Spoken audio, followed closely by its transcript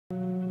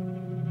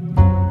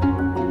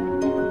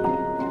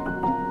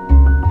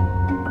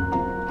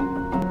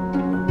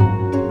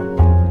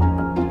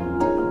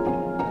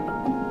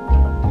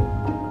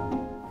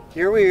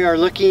Here we are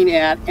looking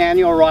at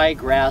annual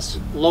ryegrass,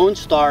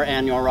 Lonestar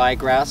Annual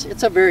Ryegrass.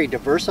 It's a very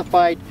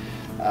diversified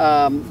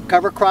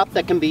cover crop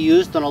that can be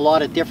used in a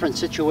lot of different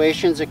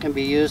situations. It can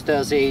be used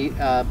as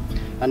a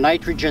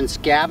nitrogen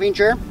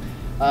scavenger.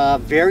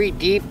 Very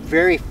deep,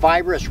 very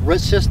fibrous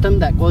root system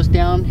that goes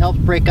down, helps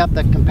break up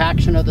the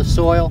compaction of the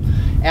soil,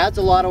 adds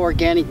a lot of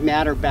organic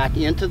matter back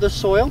into the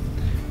soil.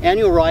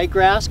 Annual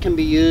ryegrass can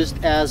be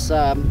used as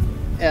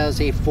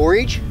a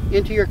forage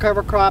into your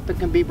cover crop. It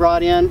can be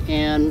brought in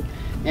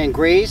and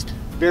grazed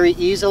very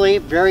easily.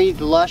 Very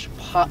lush,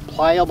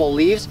 pliable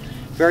leaves,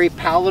 very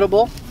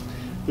palatable.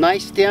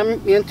 Nice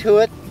stem into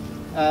it,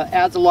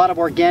 adds a lot of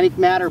organic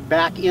matter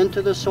back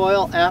into the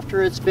soil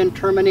after it's been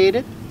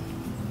terminated.